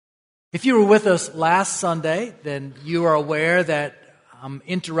If you were with us last Sunday, then you are aware that I'm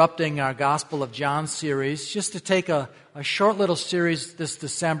interrupting our Gospel of John series just to take a short little series this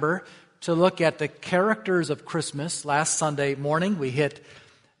December to look at the characters of Christmas. Last Sunday morning, we hit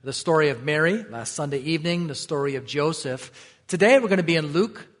the story of Mary. Last Sunday evening, the story of Joseph. Today, we're going to be in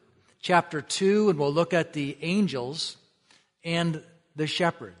Luke chapter 2, and we'll look at the angels and the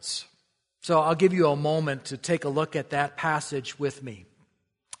shepherds. So I'll give you a moment to take a look at that passage with me.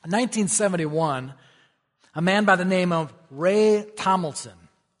 In 1971, a man by the name of Ray Tomlinson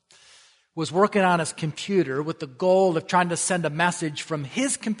was working on his computer with the goal of trying to send a message from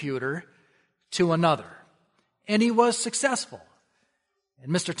his computer to another. And he was successful.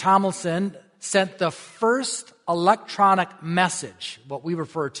 And Mr. Tomlinson sent the first electronic message, what we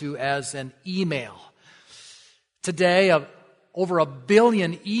refer to as an email. Today, over 1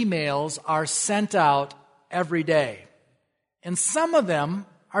 billion emails are sent out every day. And some of them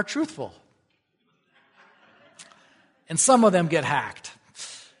are truthful. And some of them get hacked.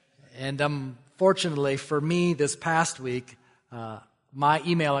 And unfortunately for me this past week, my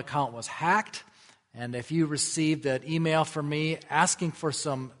email account was hacked. And if you received an email from me asking for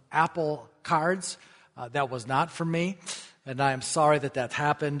some Apple cards, that was not from me. And I am sorry that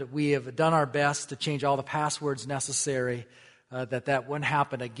happened. We have done our best to change all the passwords necessary that wouldn't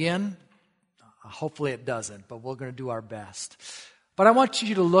happen again. Hopefully it doesn't, but we're going to do our best. But I want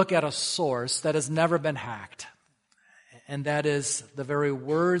you to look at a source that has never been hacked, and that is the very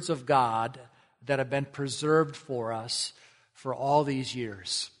words of God that have been preserved for us for all these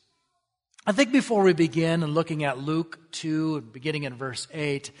years. I think before we begin and looking at Luke 2, beginning in verse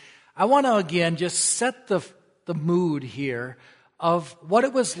 8, I want to again just set the mood here of what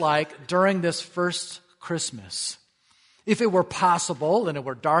it was like during this first Christmas. If it were possible and it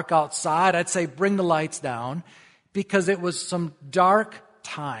were dark outside, I'd say bring the lights down, because it was some dark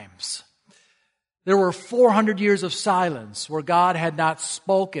times. There were 400 years of silence where God had not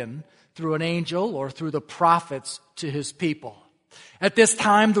spoken through an angel or through the prophets to his people. At this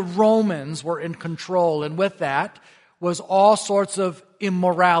time, the Romans were in control, and with that was all sorts of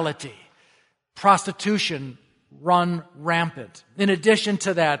immorality. Prostitution run rampant. In addition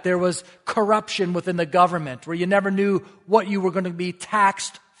to that, there was corruption within the government where you never knew what you were going to be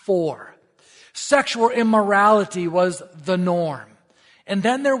taxed for. Sexual immorality was the norm. And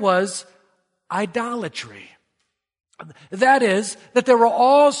then there was idolatry. That is, that there were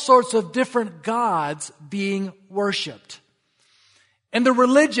all sorts of different gods being worshipped. And the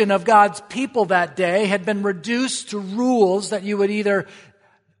religion of God's people that day had been reduced to rules that you would either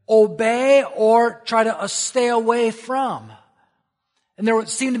obey or try to stay away from. And there would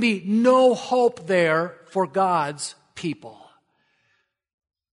seem to be no hope there for God's people.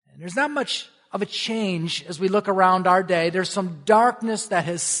 And there's not much of a change as we look around our day. There's some darkness that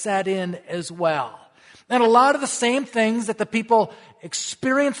has set in as well. And a lot of the same things that the people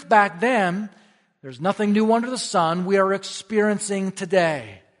experienced back then, there's nothing new under the sun, we are experiencing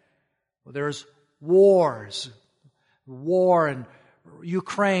today. Well, there's wars. War in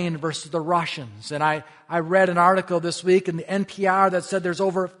Ukraine versus the Russians. And I read an article this week in the NPR that said there's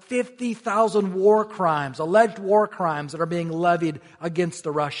over 50,000 war crimes, alleged war crimes that are being levied against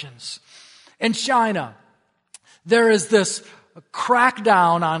the Russians. In China, there is this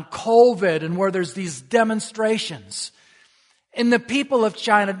crackdown on COVID and where there's these demonstrations. And the people of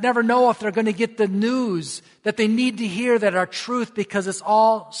China never know if they're going to get the news that they need to hear that are truth because it's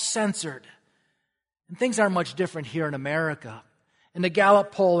all censored. And things aren't much different here in America. In the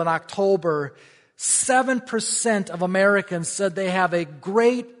Gallup poll in October, 7% of Americans said they have a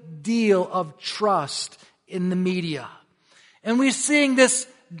great deal of trust in the media. And we're seeing this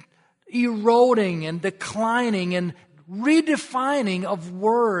eroding and declining and redefining of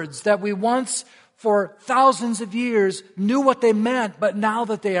words that we once for thousands of years knew what they meant, but now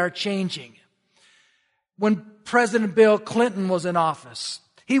that they are changing. When President Bill Clinton was in office,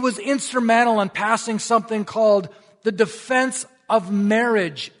 he was instrumental in passing something called the Defense of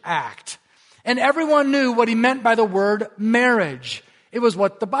Marriage Act. And everyone knew what he meant by the word marriage. It was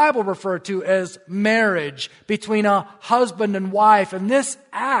what the Bible referred to as marriage between a husband and wife. And this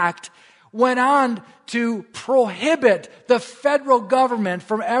act went on to prohibit the federal government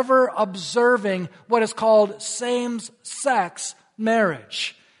from ever observing what is called same-sex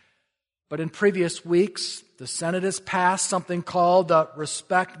marriage. But in previous weeks, the Senate has passed something called the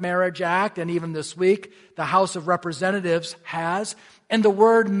Respect Marriage Act, and even this week, the House of Representatives has. And the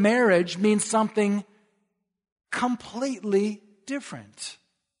word marriage means something completely different.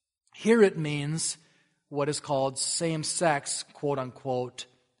 Here it means what is called same-sex, quote-unquote,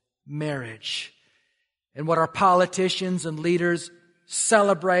 marriage. And what our politicians and leaders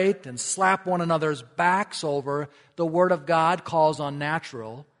celebrate and slap one another's backs over, the Word of God calls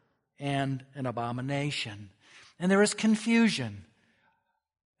unnatural and an abomination. And there is confusion.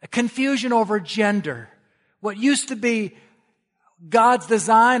 A confusion over gender. What used to be God's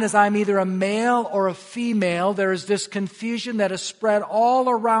design as I'm either a male or a female, there is this confusion that is spread all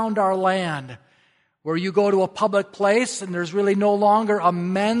around our land, where you go to a public place and there's really no longer a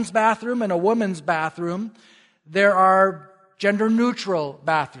men's bathroom and a women's bathroom. There are gender-neutral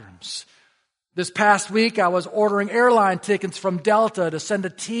bathrooms. This past week, I was ordering airline tickets from Delta to send a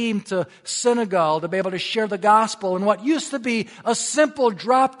team to Senegal to be able to share the gospel. And what used to be a simple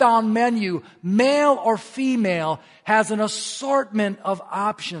drop-down menu, male or female, has an assortment of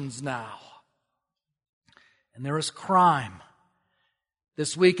options now. And there is crime.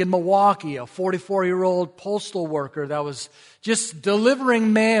 This week in Milwaukee, a 44-year-old postal worker that was just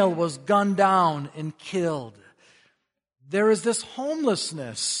delivering mail was gunned down and killed. There is this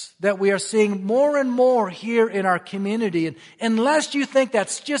homelessness that we are seeing more and more here in our community. And unless you think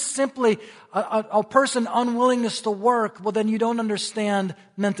that's just simply a person unwillingness to work, well, then you don't understand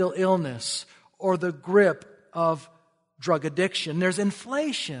mental illness or the grip of drug addiction. There's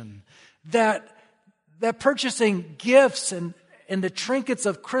inflation that purchasing gifts and the trinkets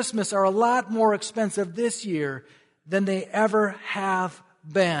of Christmas are a lot more expensive this year than they ever have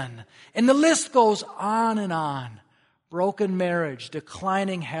been. And the list goes on and on. Broken marriage,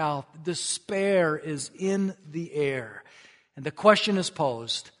 declining health, despair is in the air. And the question is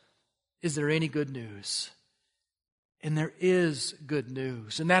posed, is there any good news? And there is good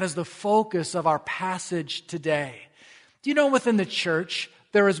news. And that is the focus of our passage today. Do you know within the church,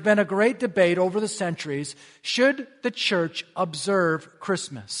 there has been a great debate over the centuries, should the church observe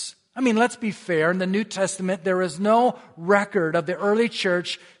Christmas? I mean, let's be fair. In the New Testament, there is no record of the early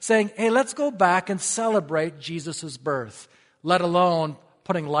church saying, hey, let's go back and celebrate Jesus' birth, let alone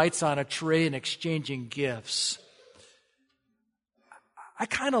putting lights on a tree and exchanging gifts. I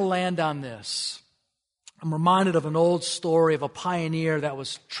kind of land on this. I'm reminded of an old story of a pioneer that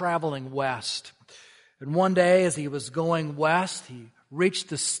was traveling west. And one day, as he was going west, he reached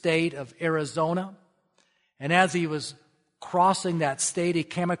the state of Arizona. And as he was crossing that state, he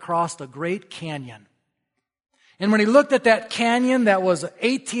came across a great canyon. And when he looked at that canyon that was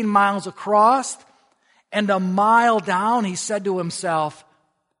 18 miles across and a mile down, he said to himself,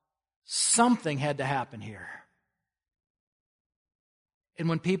 something had to happen here. And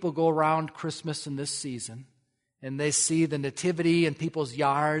when people go around Christmas in this season, and they see the nativity in people's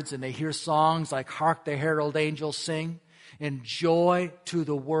yards, and they hear songs like Hark the Herald Angels Sing, and Joy to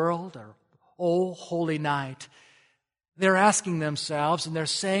the World, or Oh Holy Night, they're asking themselves and they're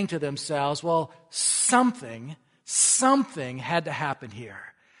saying to themselves, well, something had to happen here.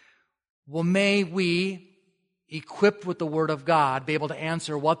 Well, may we, equipped with the Word of God, be able to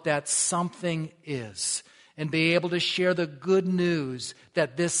answer what that something is and be able to share the good news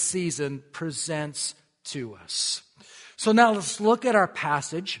that this season presents to us. So now let's look at our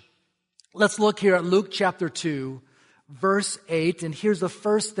passage. Let's look here at Luke chapter 2, verse 8. And here's the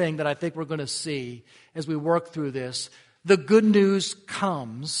first thing that I think we're going to see as we work through this. The good news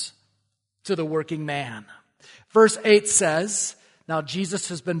comes to the working man. Verse 8 says, now Jesus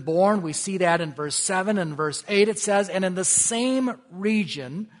has been born. We see that in verse 7 and verse 8. It says, and in the same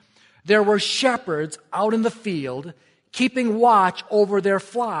region there were shepherds out in the field, keeping watch over their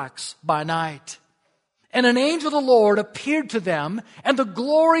flocks by night. And an angel of the Lord appeared to them, and the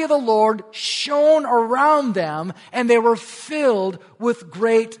glory of the Lord shone around them, and they were filled with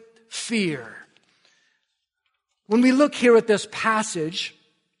great fear. When we look here at this passage,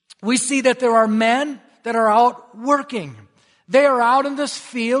 we see that there are men that are out working. They are out in this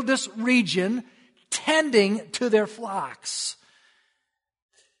field, this region, tending to their flocks.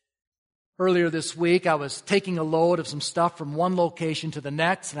 Earlier this week, I was taking a load of some stuff from one location to the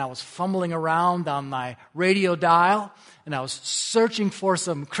next, and I was fumbling around on my radio dial, and I was searching for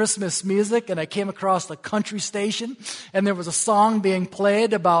some Christmas music, and I came across the country station, and there was a song being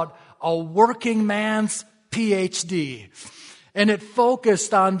played about a working man's PhD. And it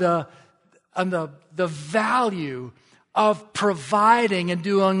focused on the value of providing and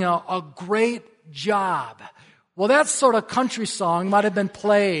doing a great job. Well, that sort of country song might have been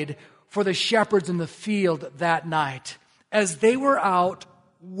played for the shepherds in the field that night as they were out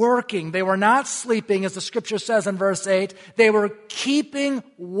working. They were not sleeping, as the scripture says in verse 8. They were keeping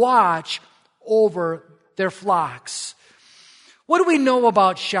watch over their flocks. What do we know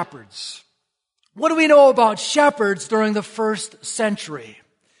about shepherds? What do we know about shepherds during the first century?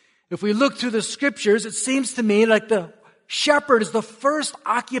 If we look through the scriptures, it seems to me like the shepherd is the first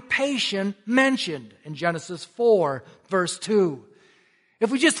occupation mentioned in Genesis 4, verse 2.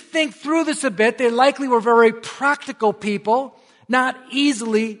 If we just think through this a bit, they likely were very practical people, not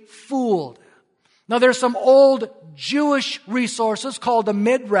easily fooled. Now, there's some old Jewish resources called the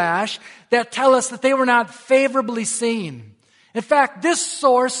Midrash that tell us that they were not favorably seen. In fact, this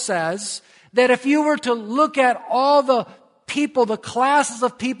source says that if you were to look at all the people, the classes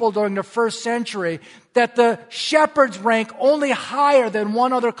of people during the first century, that the shepherds rank only higher than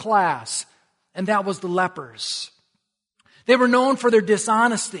one other class, and that was the lepers. They were known for their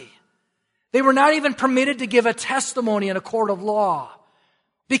dishonesty. They were not even permitted to give a testimony in a court of law.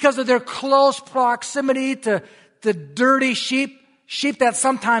 Because of their close proximity to the dirty sheep that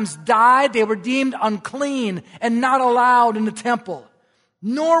sometimes died, they were deemed unclean and not allowed in the temple.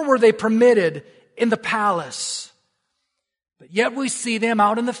 Nor were they permitted in the palace. But yet we see them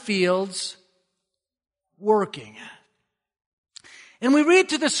out in the fields working. And we read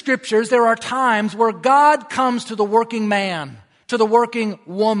through the scriptures, there are times where God comes to the working man, to the working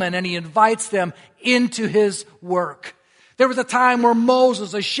woman, and He invites them into His work. There was a time where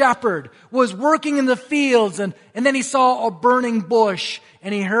Moses, a shepherd, was working in the fields, and then he saw a burning bush,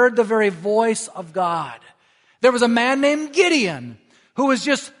 and he heard the very voice of God. There was a man named Gideon who was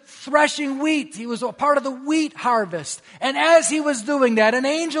just threshing wheat. He was a part of the wheat harvest. And as he was doing that, an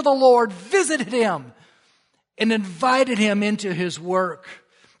angel of the Lord visited him and invited him into his work.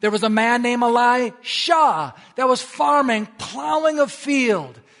 There was a man named Elisha that was farming, plowing a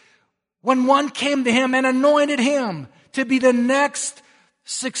field, when one came to him and anointed him to be the next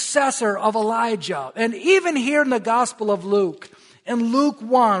successor of Elijah. And even here in the Gospel of Luke, in Luke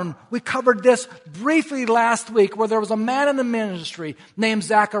 1, we covered this briefly last week, where there was a man in the ministry named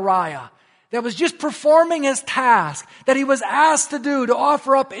Zechariah that was just performing his task that he was asked to do, to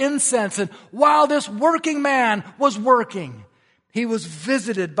offer up incense. And while this working man was working, he was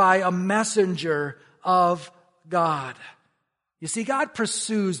visited by a messenger of God. You see, God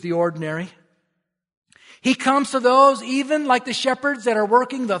pursues the ordinary. He comes to those, even like the shepherds, that are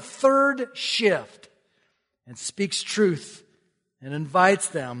working the third shift, and speaks truth and invites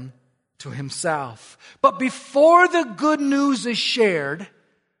them to Himself. But before the good news is shared,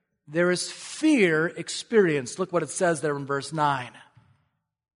 there is fear experienced. Look what it says there in verse 9.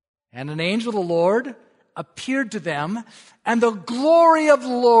 And an angel of the Lord appeared to them, and the glory of the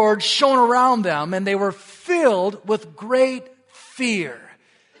Lord shone around them, and they were filled with great fear.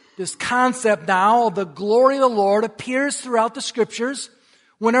 This concept now of the glory of the Lord appears throughout the scriptures.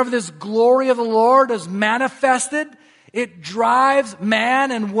 Whenever this glory of the Lord is manifested, it drives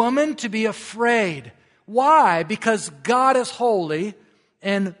man and woman to be afraid. Why? Because God is holy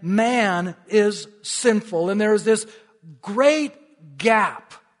and man is sinful. And there is this great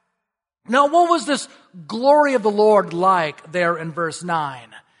gap. Now, what was this glory of the Lord like there in verse 9?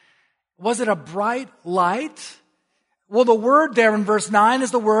 Was it a bright light? Well, the word there in verse 9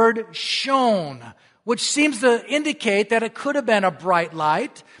 is the word shone, which seems to indicate that it could have been a bright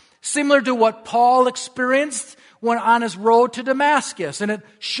light, similar to what Paul experienced when on his road to Damascus, and it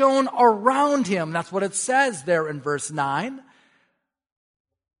shone around him. That's what it says there in verse 9.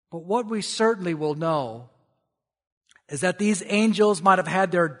 But what we certainly will know is that these angels might have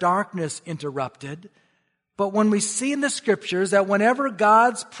had their darkness interrupted, but when we see in the scriptures that whenever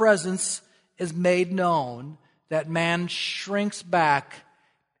God's presence is made known, that man shrinks back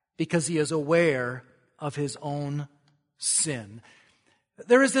because he is aware of his own sin.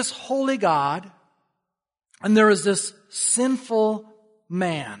 There is this holy God, and there is this sinful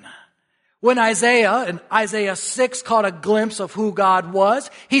man. When Isaiah, in Isaiah 6, caught a glimpse of who God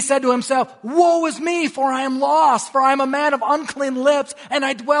was, he said to himself, "Woe is me, for I am lost, for I am a man of unclean lips, and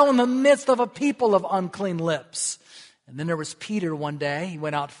I dwell in the midst of a people of unclean lips." And then there was Peter one day. He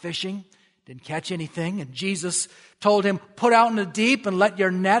went out fishing. Didn't catch anything. And Jesus told him, "Put out in the deep and let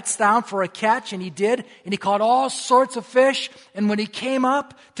your nets down for a catch." And he did. And he caught all sorts of fish. And when he came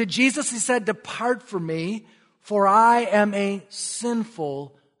up to Jesus, he said, "Depart from me, for I am a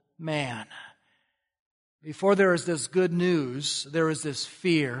sinful man." Before there is this good news, there is this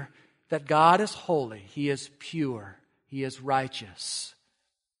fear that God is holy. He is pure. He is righteous.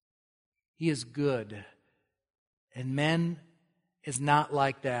 He is good. And man is not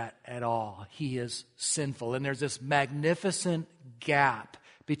like that at all. He is sinful. And there's this magnificent gap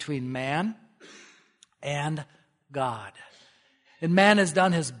between man and God. And man has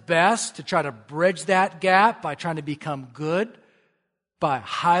done his best to try to bridge that gap by trying to become good, by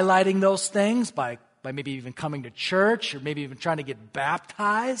highlighting those things, by maybe even coming to church, or maybe even trying to get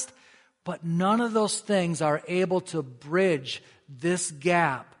baptized. But none of those things are able to bridge this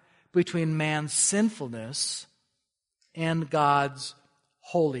gap between man's sinfulness and God's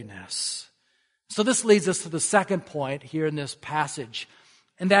holiness. So this leads us to the second point here in this passage.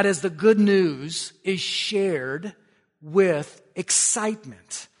 And that is the good news is shared with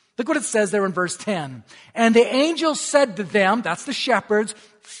excitement. Look what it says there in verse 10. And the angel said to them, that's the shepherds,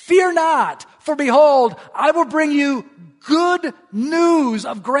 fear not, for behold, I will bring you good news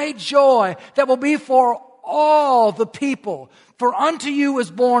of great joy that will be for all the people. For unto you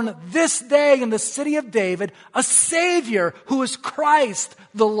is born this day in the city of David a Savior who is Christ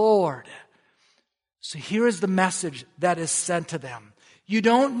the Lord. So here is the message that is sent to them. You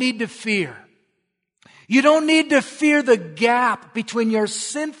don't need to fear. You don't need to fear the gap between your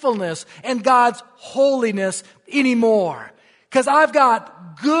sinfulness and God's holiness anymore. Because I've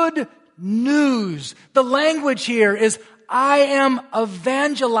got good news. The language here is, I am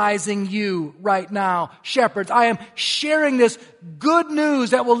evangelizing you right now, shepherds. I am sharing this good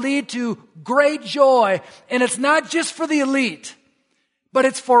news that will lead to great joy. And it's not just for the elite, but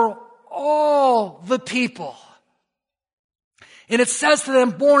it's for all the people. And it says to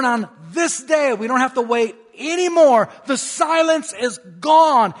them, born on this day. We don't have to wait anymore. The silence is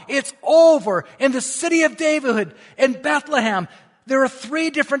gone. It's over. In the city of David, in Bethlehem, there are 3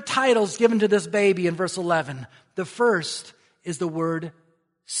 different titles given to this baby in verse 11. The first is the word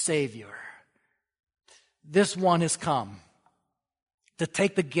Savior. This one has come to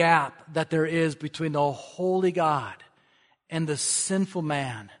take the gap that there is between the holy God and the sinful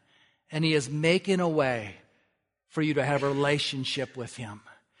man. And he is making a way for you to have a relationship with him.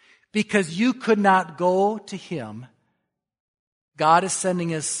 Because you could not go to him, God is sending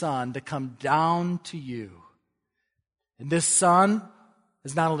his Son to come down to you. And this Son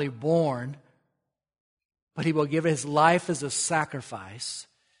is not only born, but he will give his life as a sacrifice,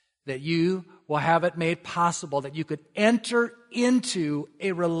 that you will have it made possible that you could enter into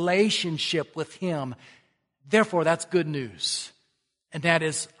a relationship with him. Therefore, that's good news. And that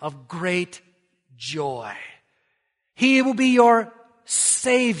is of great joy. He will be your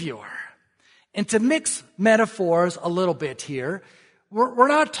Savior. And to mix metaphors a little bit here, we're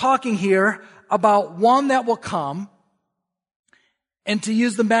not talking here about one that will come. And to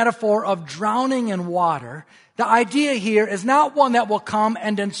use the metaphor of drowning in water, the idea here is not one that will come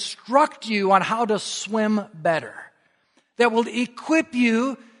and instruct you on how to swim better. That will equip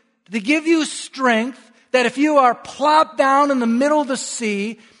you, to give you strength, that if you are plopped down in the middle of the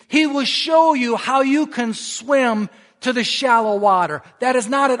sea, he will show you how you can swim to the shallow water. That is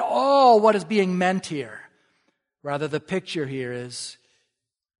not at all what is being meant here. Rather, the picture here is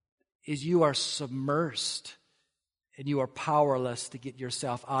you are submersed and you are powerless to get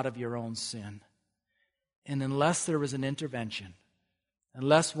yourself out of your own sin. And unless there was an intervention,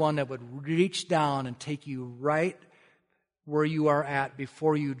 unless one that would reach down and take you right where you are at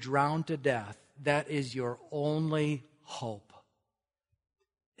before you drown to death, that is your only hope.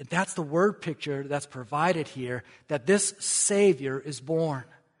 And that's the word picture that's provided here, that this Savior is born.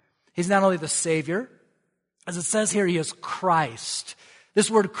 He's not only the Savior, as it says here, he is Christ. This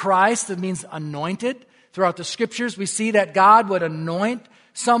word Christ, it means anointed. Throughout the Scriptures, we see that God would anoint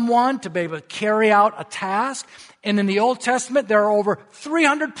someone to be able to carry out a task. And in the Old Testament, there are over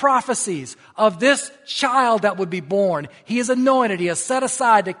 300 prophecies of this child that would be born. He is anointed. He is set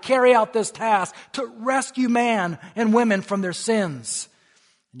aside to carry out this task, to rescue man and women from their sins.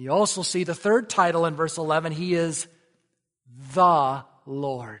 And you also see the third title in verse 11. He is the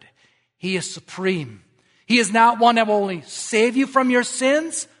Lord. He is supreme. He is not one that will only save you from your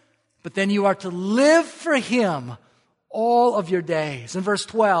sins, but then you are to live for him all of your days. In verse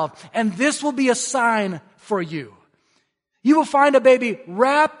 12, and this will be a sign for you. You will find a baby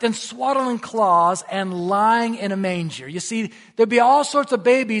wrapped in swaddling cloths and lying in a manger. You see, there'll be all sorts of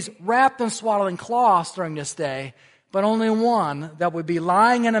babies wrapped in swaddling cloths during this day, but only one that would be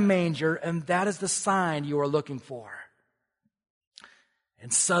lying in a manger, and that is the sign you are looking for.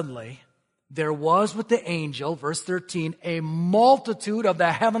 And suddenly, there was with the angel, verse 13, a multitude of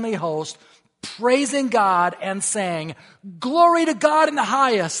the heavenly host praising God and saying, glory to God in the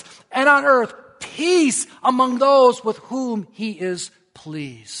highest, and on earth peace among those with whom he is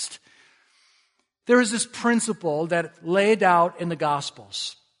pleased. There is this principle that laid out in the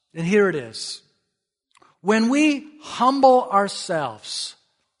Gospels, and here it is. When we humble ourselves,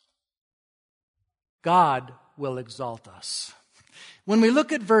 God will exalt us. When we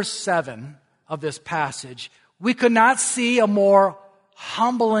look at verse 7 of this passage, we could not see a more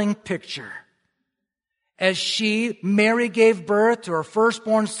humbling picture. As Mary gave birth to her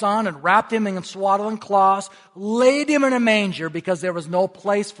firstborn son and wrapped him in swaddling cloths, laid him in a manger because there was no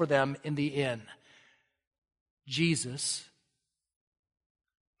place for them in the inn. Jesus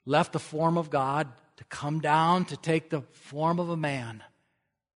left the form of God to come down to take the form of a man.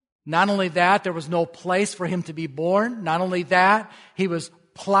 Not only that, there was no place for him to be born. Not only that, he was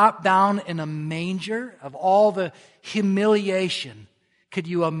plopped down in a manger, of all the humiliation, could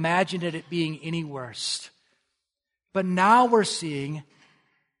you imagine it being any worse? But now we're seeing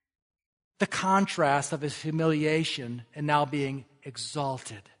the contrast of his humiliation and now being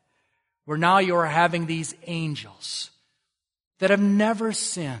exalted. Where now you are having these angels that have never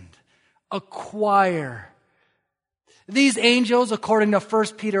sinned, a choir. These angels, according to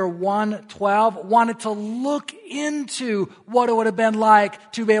 1 Peter 1:12, wanted to look into what it would have been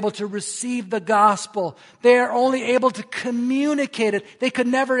like to be able to receive the gospel. They are only able to communicate it. They could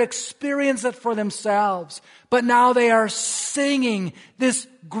never experience it for themselves. But now they are singing this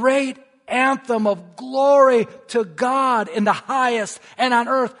great anthem of glory to God in the highest, and on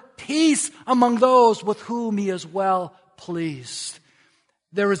earth peace among those with whom He is well pleased.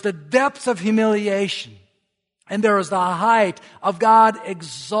 There is the depths of humiliation, and there is the height of God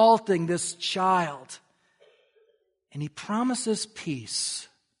exalting this child. And He promises peace.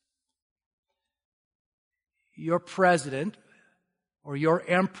 Your president or your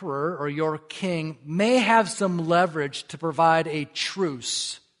emperor or your king may have some leverage to provide a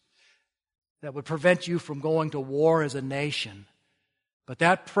truce that would prevent you from going to war as a nation. But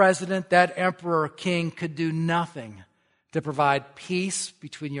that president, that emperor or king could do nothing to provide peace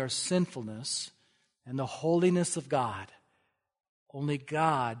between your sinfulness and the holiness of God. Only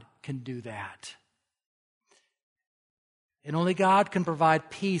God can do that. And only God can provide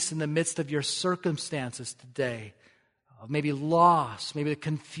peace in the midst of your circumstances today. Maybe loss, maybe the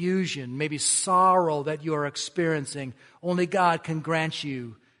confusion, maybe sorrow that you are experiencing. Only God can grant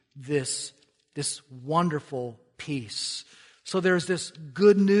you this wonderful peace. So there's this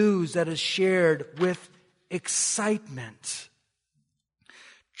good news that is shared with excitement.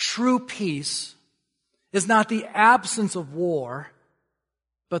 True peace is not the absence of war,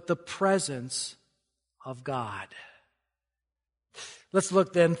 but the presence of God. Let's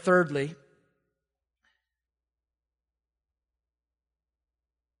look then, thirdly,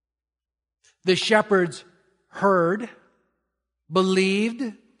 the shepherds heard,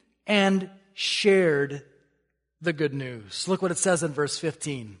 believed, and shared the good news. Look what it says in verse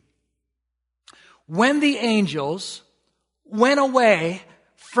 15. When the angels went away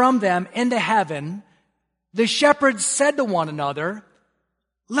from them into heaven, the shepherds said to one another,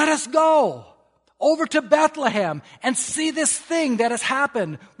 "Let us go over to Bethlehem and see this thing that has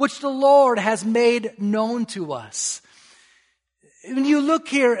happened, which the Lord has made known to us." When you look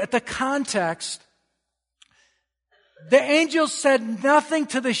here at the context, the angels said nothing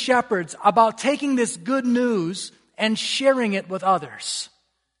to the shepherds about taking this good news and sharing it with others.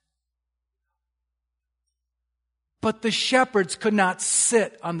 But the shepherds could not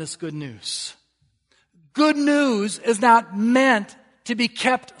sit on this good news. Good news is not meant to be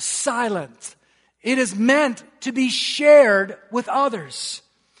kept silent. It is meant to be shared with others.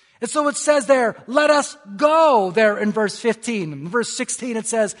 And so it says there, "Let us go," there in verse 15. In verse 16 it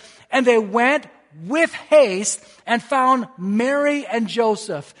says, "And they went with haste and found Mary and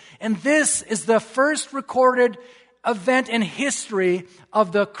Joseph." And this is the first recorded event in history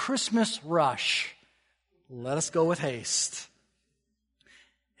of the Christmas rush. Let us go with haste.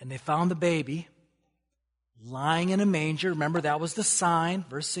 And they found the baby lying in a manger. Remember, that was the sign,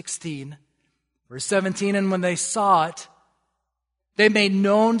 verse 16. Verse 17, "And when they saw it, they made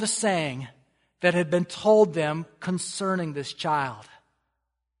known the saying that had been told them concerning this child.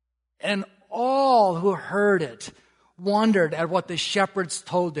 And all who heard it wondered at what the shepherds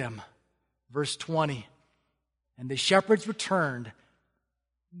told them." Verse 20, "And the shepherds returned,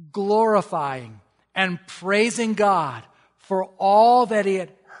 glorifying and praising God for all that He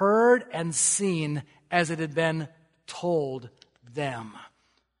had heard and seen as it had been told them."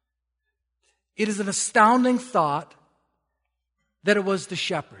 It is an astounding thought that it was the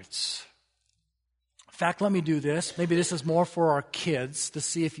shepherds. In fact, let me do this. Maybe this is more for our kids to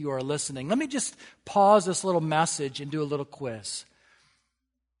see if you are listening. Let me just pause this little message and do a little quiz.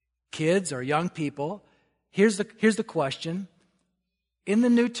 Kids or young people, here's the question. In the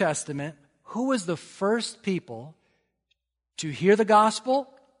New Testament, who was the first people to hear the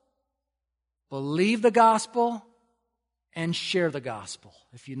gospel, believe the gospel, and share the gospel?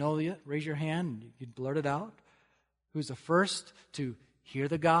 If you know it, raise your hand and you can blurt it out. Who's the first to hear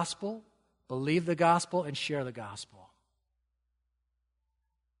the gospel, believe the gospel, and share the gospel?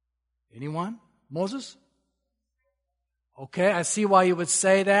 Anyone? Moses? Okay, I see why you would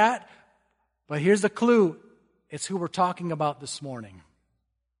say that. But here's the clue. It's who we're talking about this morning.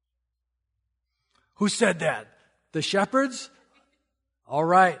 Who said that? The shepherds? All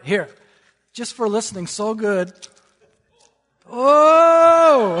right, here. Just for listening so good.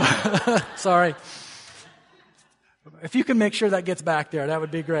 Oh! Sorry. If you can make sure that gets back there, that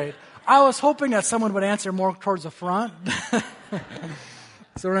would be great. I was hoping that someone would answer more towards the front.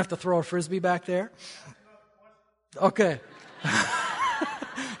 So we don't have to throw a Frisbee back there. Okay.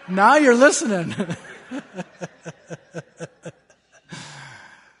 Now you're listening.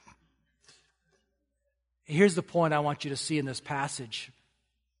 Here's the point I want you to see in this passage.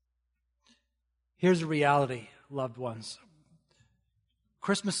 Here's the reality, loved ones.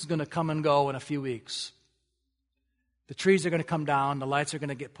 Christmas is going to come and go in a few weeks. The trees are going to come down, the lights are going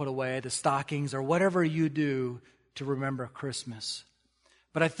to get put away, the stockings, or whatever you do to remember Christmas.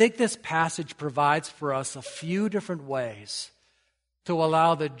 But I think this passage provides for us a few different ways to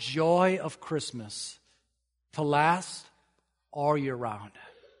allow the joy of Christmas to last all year round.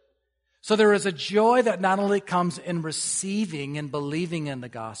 So there is a joy that not only comes in receiving and believing in the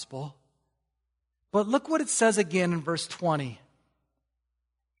gospel, but look what it says again in verse 20.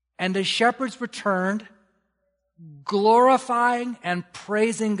 And the shepherds returned, glorifying and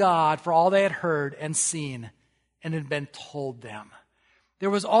praising God for all they had heard and seen and had been told them.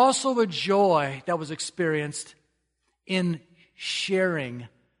 There was also a joy that was experienced in sharing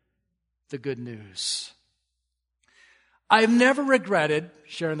the good news. I've never regretted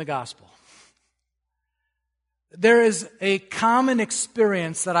sharing the gospel. There is a common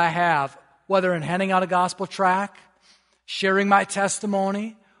experience that I have, whether in handing out a gospel tract, sharing my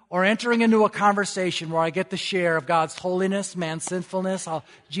testimony, or entering into a conversation where I get to share of God's holiness, man's sinfulness, how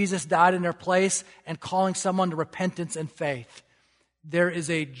Jesus died in their place, and calling someone to repentance and faith. There is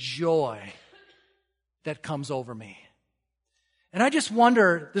a joy that comes over me. And I just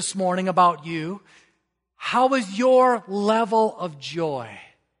wonder this morning about you, how is your level of joy?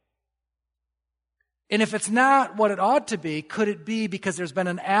 And if it's not what it ought to be, could it be because there's been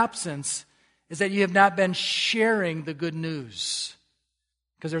an absence, is that you have not been sharing the good news?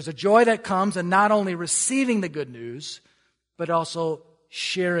 Because there's a joy that comes in not only receiving the good news, but also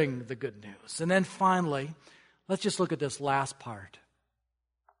sharing the good news. And then finally, let's just look at this last part.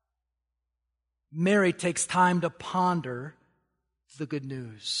 Mary takes time to ponder the good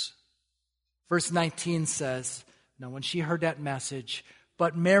news. Verse 19 says, now when she heard that message,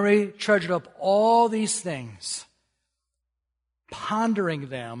 but Mary treasured up all these things, pondering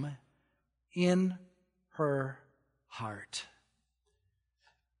them in her heart.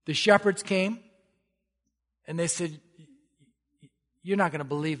 The shepherds came, and they said, you're not going to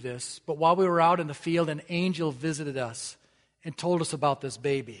believe this, but while we were out in the field, an angel visited us and told us about this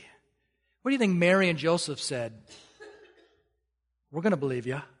baby. What do you think Mary and Joseph said? We're going to believe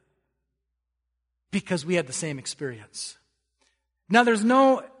you, because we had the same experience. Now, there's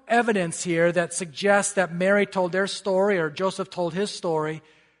no evidence here that suggests that Mary told their story or Joseph told his story,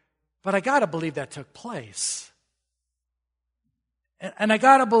 but I got to believe that took place. And I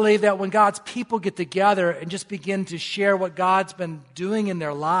got to believe that when God's people get together and just begin to share what God's been doing in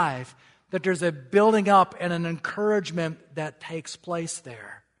their life, that there's a building up and an encouragement that takes place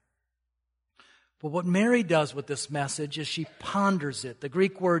there. But what Mary does with this message is she ponders it. The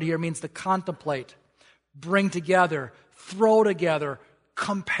Greek word here means to contemplate, bring together, throw together,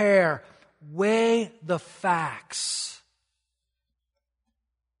 compare, weigh the facts.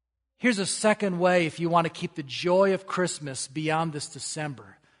 Here's a second way if you want to keep the joy of Christmas beyond this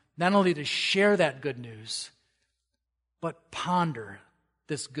December. Not only to share that good news, but ponder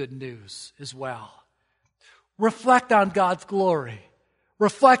this good news as well. Reflect on God's glory.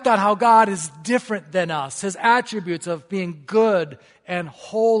 Reflect on how God is different than us, His attributes of being good and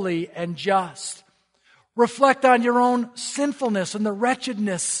holy and just. Reflect on your own sinfulness and the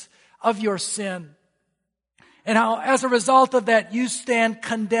wretchedness of your sin. And how, as a result of that, you stand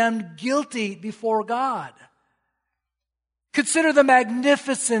condemned guilty before God. Consider the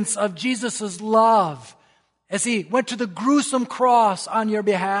magnificence of Jesus' love as He went to the gruesome cross on your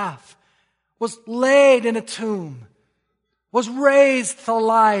behalf, was laid in a tomb, was raised to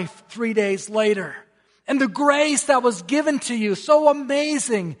life 3 days later. And the grace that was given to you, so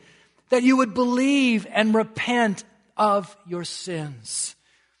amazing that you would believe and repent of your sins.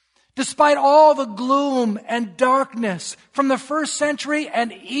 Despite all the gloom and darkness from the first century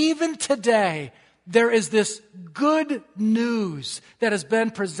and even today, there is this good news that has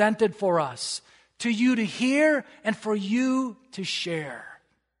been presented for us, to you to hear and for you to share.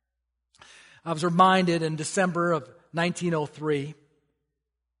 I was reminded in December of 1903,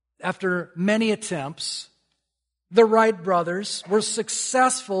 after many attempts, the Wright brothers were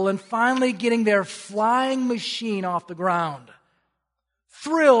successful in finally getting their flying machine off the ground.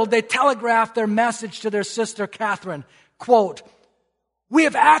 Thrilled, they telegraphed their message to their sister Catherine, quote, "We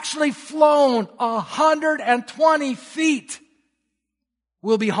have actually flown 120 feet.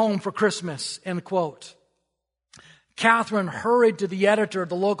 We'll be home for Christmas," end quote. Catherine hurried to the editor of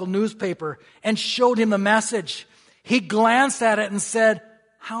the local newspaper and showed him the message. He glanced at it and said,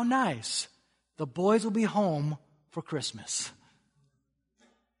 "How nice. The boys will be home for Christmas."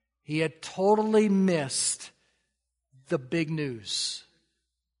 He had totally missed the big news,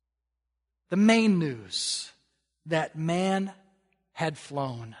 the main news, that man had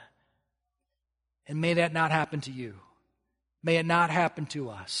flown. And may that not happen to you. May it not happen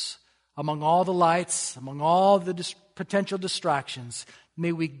to us. Among all the lights, among all the potential distractions,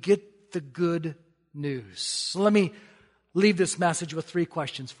 may we get the good news. So let me leave this message with 3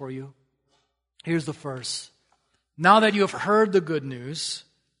 questions for you. Here's the first. Now that you have heard the good news,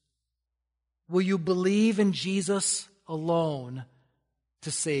 will you believe in Jesus alone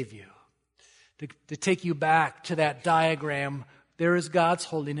to save you? To take you back to that diagram, there is God's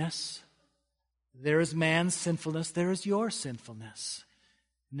holiness, there is man's sinfulness, there is your sinfulness.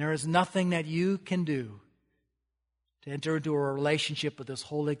 And there is nothing that you can do to enter into a relationship with this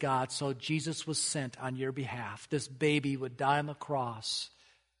holy God. So Jesus was sent on your behalf. This baby would die on the cross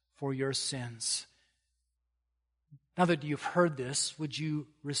for your sins. Now that you've heard this, would you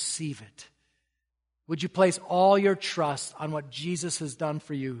receive it? Would you place all your trust on what Jesus has done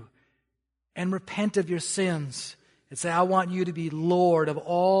for you and repent of your sins and say, "I want you to be Lord of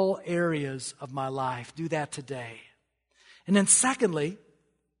all areas of my life"? Do that today. And then secondly,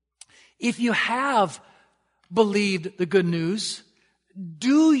 if you have believed the good news,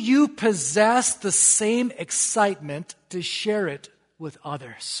 do you possess the same excitement to share it with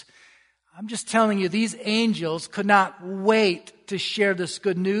others? I'm just telling you, these angels could not wait to share this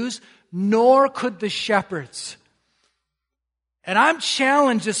good news, nor could the shepherds. And I'm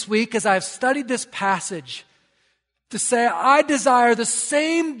challenged this week as I've studied this passage to say, I desire the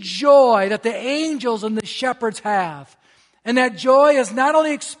same joy that the angels and the shepherds have. And that joy is not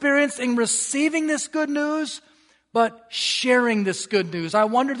only experienced in receiving this good news, but sharing this good news. I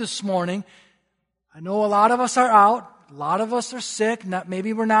wonder this morning, I know a lot of us are out, a lot of us are sick,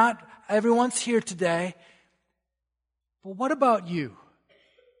 maybe we're not, everyone's here today. But what about you?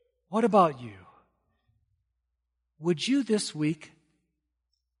 What about you? Would you this week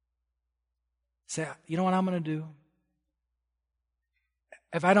say, "You know what I'm going to do?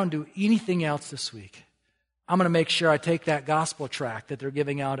 If I don't do anything else this week, I'm going to make sure I take that gospel tract that they're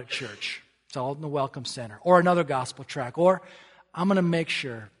giving out at church. It's all in the Welcome Center. Or another gospel tract. Or I'm going to make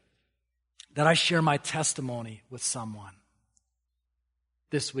sure that I share my testimony with someone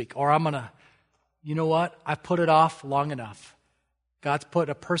this week. Or I'm going to, you know what? I put it off long enough. God's put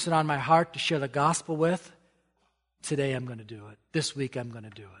a person on my heart to share the gospel with. Today I'm going to do it. This week I'm going to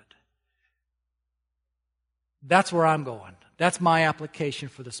do it." That's where I'm going. That's my application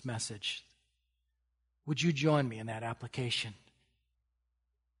for this message. Would you join me in that application?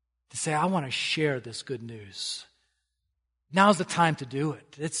 To say, I want to share this good news. Now's the time to do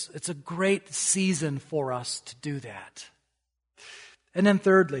it. It's a great season for us to do that. And then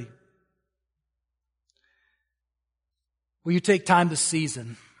thirdly, will you take time this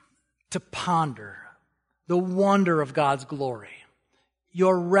season to ponder the wonder of God's glory,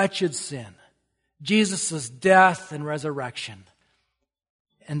 your wretched sin, Jesus' death and resurrection,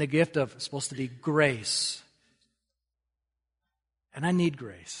 and the gift of, supposed to be, grace. And I need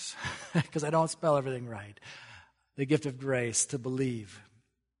grace because I don't spell everything right. The gift of grace to believe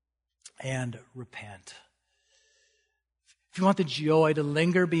and repent. If you want the joy to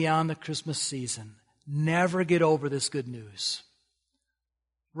linger beyond the Christmas season, never get over this good news.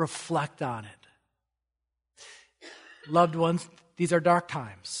 Reflect on it. Loved ones, these are dark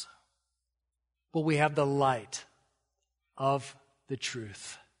times, but we have the light of the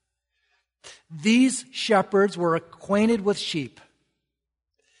truth. These shepherds were acquainted with sheep,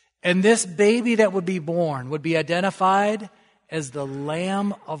 and this baby that would be born would be identified as the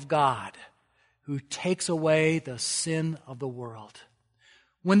Lamb of God who takes away the sin of the world.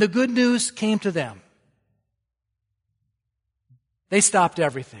 When the good news came to them, they stopped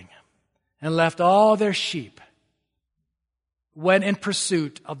everything and left all their sheep, went in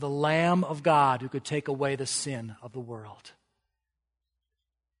pursuit of the Lamb of God who could take away the sin of the world.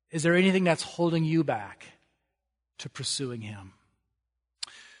 Is there anything that's holding you back to pursuing Him?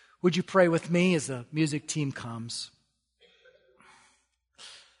 Would you pray with me as the music team comes?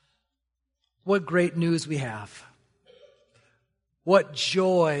 What great news we have. What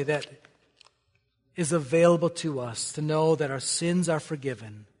joy that is available to us to know that our sins are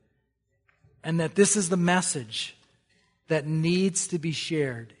forgiven and that this is the message that needs to be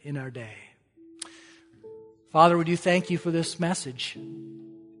shared in our day. Father, would you thank you for this message?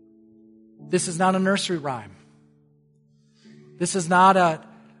 This is not a nursery rhyme. This is not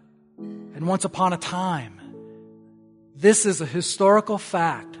and once upon a time. This is a historical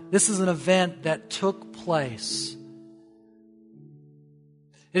fact. This is an event that took place.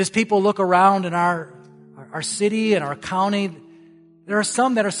 And as people look around in our city and our county, there are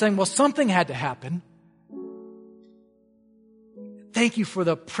some that are saying, well, something had to happen. Thank you for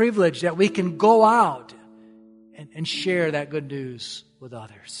the privilege that we can go out and share that good news with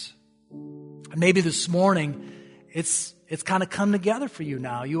others. And maybe this morning, it's kind of come together for you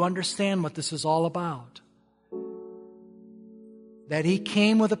now. You understand what this is all about. That He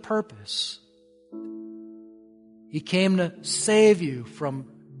came with a purpose. He came to save you from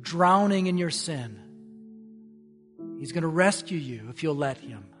drowning in your sin. He's going to rescue you if you'll let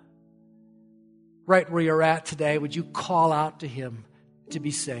Him. Right where you're at today, would you call out to Him to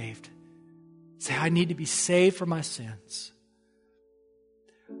be saved? Say, I need to be saved from my sins.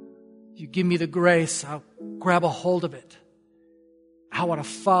 You give me the grace, I'll grab a hold of it. I want to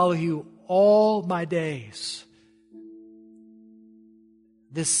follow you all my days.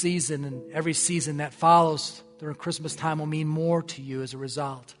 This season and every season that follows during Christmas time will mean more to you as a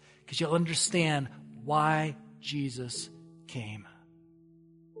result, because you'll understand why Jesus came.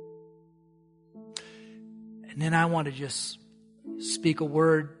 And then I want to just speak a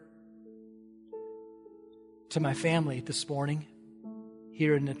word to my family this morning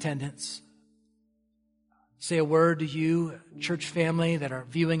here in attendance. Say a word to you, church family that are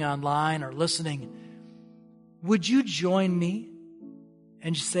viewing online or listening. Would you join me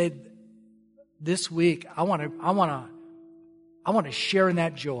and just say, this week I want to share in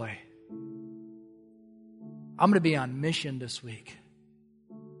that joy. I'm going to be on mission this week.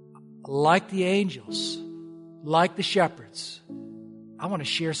 Like the angels, like the shepherds, I want to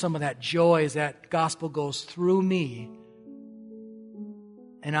share some of that joy as that gospel goes through me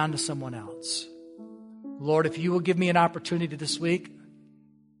and onto someone else. Lord, if you will give me an opportunity this week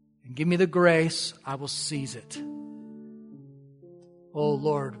and give me the grace, I will seize it. Oh,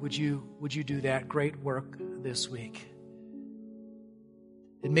 Lord, would you do that great work this week?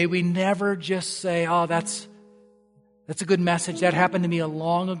 And may we never just say, oh, that's a good message. That happened to me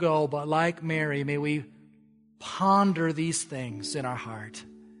long ago. But like Mary, may we ponder these things in our heart.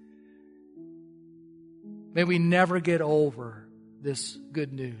 May we never get over this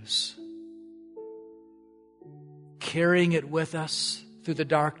good news. Carrying it with us through the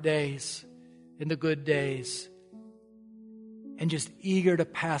dark days and the good days, and just eager to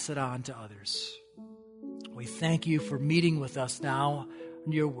pass it on to others. We thank you for meeting with us now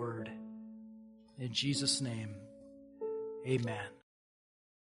in your word. In Jesus' name, amen.